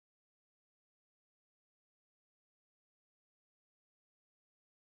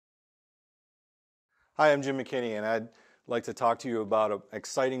Hi, I'm Jim McKinney, and I'd like to talk to you about an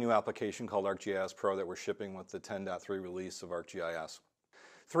exciting new application called ArcGIS Pro that we're shipping with the 10.3 release of ArcGIS.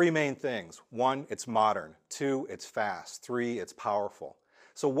 Three main things. One, it's modern. Two, it's fast. Three, it's powerful.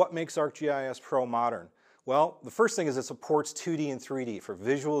 So what makes ArcGIS Pro modern? Well, the first thing is it supports 2D and 3D for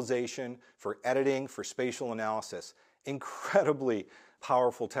visualization, for editing, for spatial analysis. Incredibly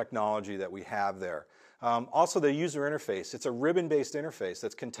powerful technology that we have there. Also the user interface, it's a ribbon-based interface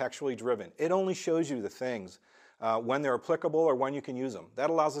that's contextually driven. It only shows you the things when they're applicable or when you can use them.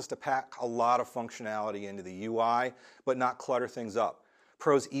 That allows us to pack a lot of functionality into the UI, but not clutter things up.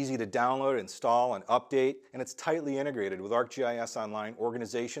 Pro's easy to download, install, and update, and it's tightly integrated with ArcGIS Online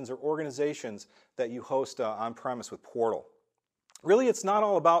organizations or organizations that you host on-premise with Portal. Really, it's not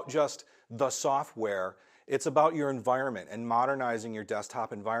all about just the software. It's about your environment and modernizing your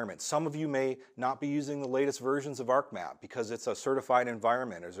desktop environment. Some of you may not be using the latest versions of ArcMap because it's a certified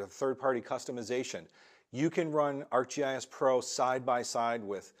environment or there's a third-party customization. You can run ArcGIS Pro side by side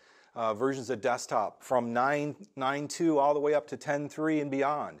with versions of desktop from 9.2 all the way up to 10.3 and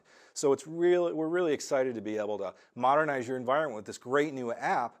beyond. So we're really excited to be able to modernize your environment with this great new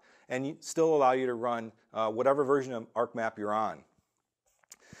app and still allow you to run whatever version of ArcMap you're on.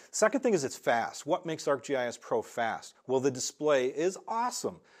 Second thing is it's fast. What makes ArcGIS Pro fast? Well, the display is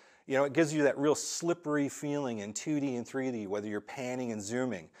awesome. You know, it gives you that real slippery feeling in 2D and 3D, whether you're panning and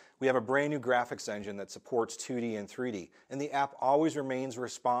zooming. We have a brand new graphics engine that supports 2D and 3D, and the app always remains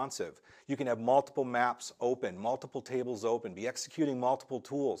responsive. You can have multiple maps open, multiple tables open, be executing multiple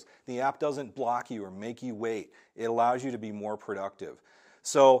tools. The app doesn't block you or make you wait. It allows you to be more productive.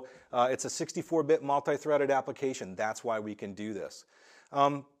 So it's a 64-bit multi-threaded application. That's why we can do this.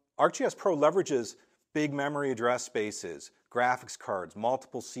 ArcGIS Pro leverages big memory address spaces, graphics cards,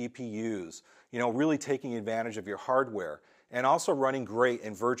 multiple CPUs, really taking advantage of your hardware, and also running great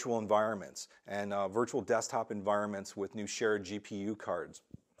in virtual environments and virtual desktop environments with new shared GPU cards.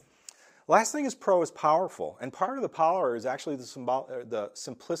 Last thing is Pro is powerful, and part of the power is actually the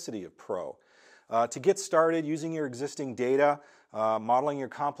simplicity of Pro. To get started using your existing data, modeling your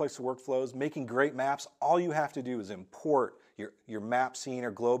complex workflows, making great maps, all you have to do is import your map scene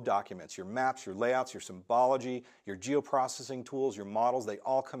or globe documents, your maps, your layouts, your symbology, your geoprocessing tools, your models, they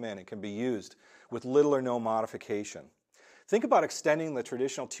all come in and can be used with little or no modification. Think about extending the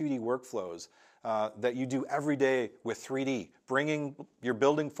traditional 2D workflows that you do every day with 3D, bringing your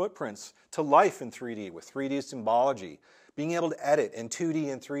building footprints to life in 3D with 3D symbology, being able to edit in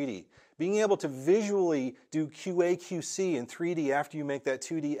 2D and 3D, being able to visually do QA, QC in 3D after you make that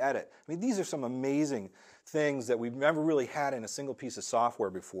 2D edit. I mean, these are some amazing things that we've never really had in a single piece of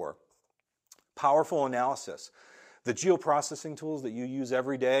software before. Powerful analysis. The geoprocessing tools that you use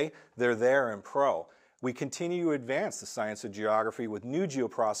every day, they're there in Pro. We continue to advance the science of geography with new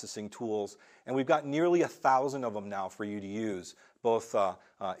geoprocessing tools, and we've got nearly 1,000 of them now for you to use, both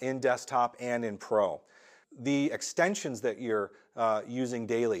in desktop and in Pro. The extensions that you're using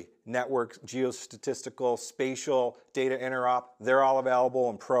daily, network, geostatistical, spatial, data interop, they're all available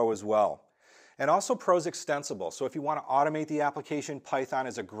in Pro as well. And also Pro's extensible, so if you want to automate the application, Python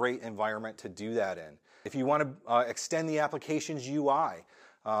is a great environment to do that in. If you want to extend the application's UI,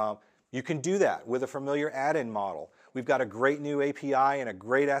 you can do that with a familiar add-in model. We've got a great new API and a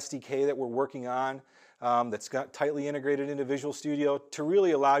great SDK that we're working on that's got tightly integrated into Visual Studio to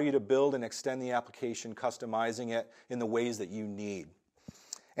really allow you to build and extend the application, customizing it in the ways that you need.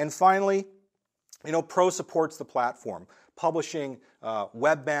 And finally, Pro supports the platform, publishing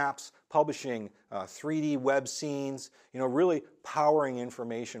web maps, publishing 3D web scenes, really powering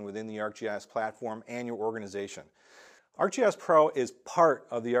information within the ArcGIS platform and your organization. ArcGIS Pro is part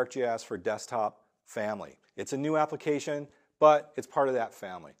of the ArcGIS for Desktop family. It's a new application, but it's part of that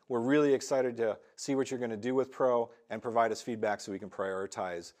family. We're really excited to see what you're going to do with Pro and provide us feedback so we can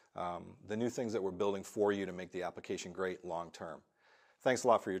prioritize the new things that we're building for you to make the application great long term. Thanks a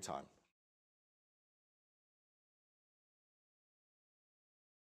lot for your time.